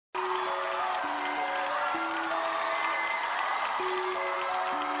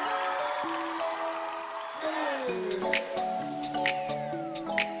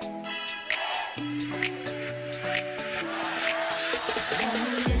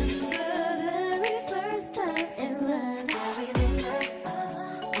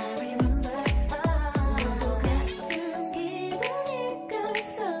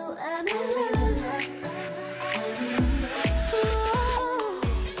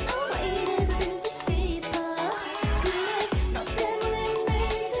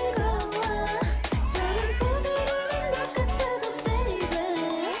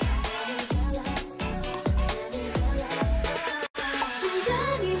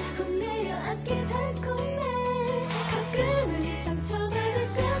이렇게 달콤해. 가끔은 상처가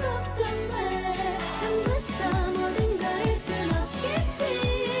될까 걱정돼. 처음부터 모든 거일 순 없겠지.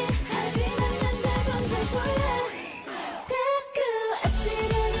 하지만 난 날 던져볼래. 자꾸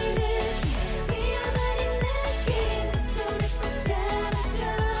아찔한 느낌, 위험한 느낌, 내 손을 꼭 잡아줘.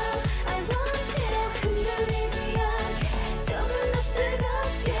 I want you. 흔들리지 않게 조금 더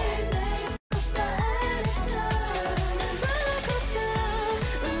뜨겁게 날 꼭 더 안아줘. 난 롤러코스터,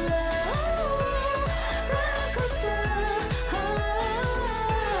 롤러코스터.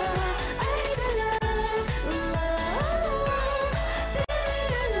 알잖아.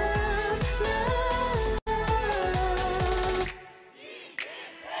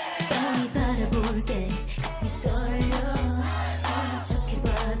 뻔히 바라볼 때 가슴이 떨려. 아는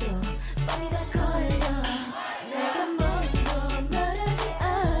척해봐도 뻔히 다 걸려. 내가 먼저 말하지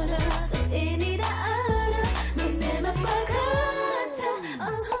않아도 이미 다 알아. 넌 내 맘과 같아.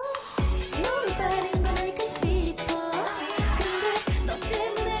 너를 바른 건 알까 싶어. 근데 너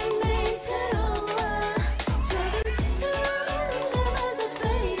때문에 매일 새로워. 조금씩 들어가는 거마저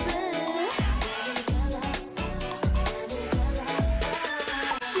baby.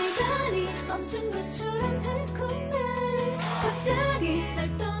 시간이 멈춘 것처럼 달콤해. 갑자기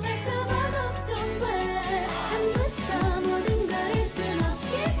날 떠날까 봐 걱정돼. 처음부터 모든 거일 순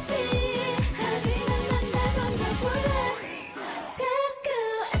없겠지. 하지만 난 날 던져볼래. 자꾸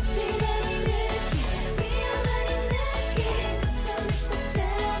아찔한 느낌, 위험한 느낌, 내 손을 꼭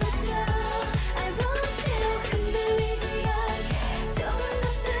잡아줘. I want you. 흔들리지 않게 조금 더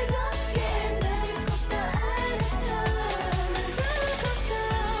뜨겁게 날 꼭 더 안아줘. 난 롤러코스터,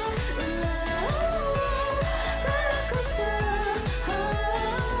 롤러코스터.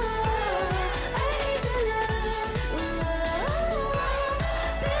 알잖아.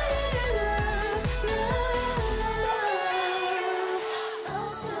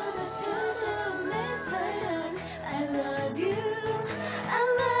 어쩌다 찾아온 내 사랑. I love you, I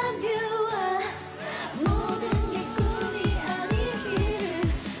love you. 모든 게 꿈이 아니기를.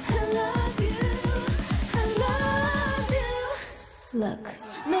 I love you, I love you. Look,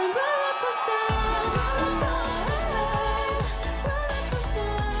 넌 롤러코스터.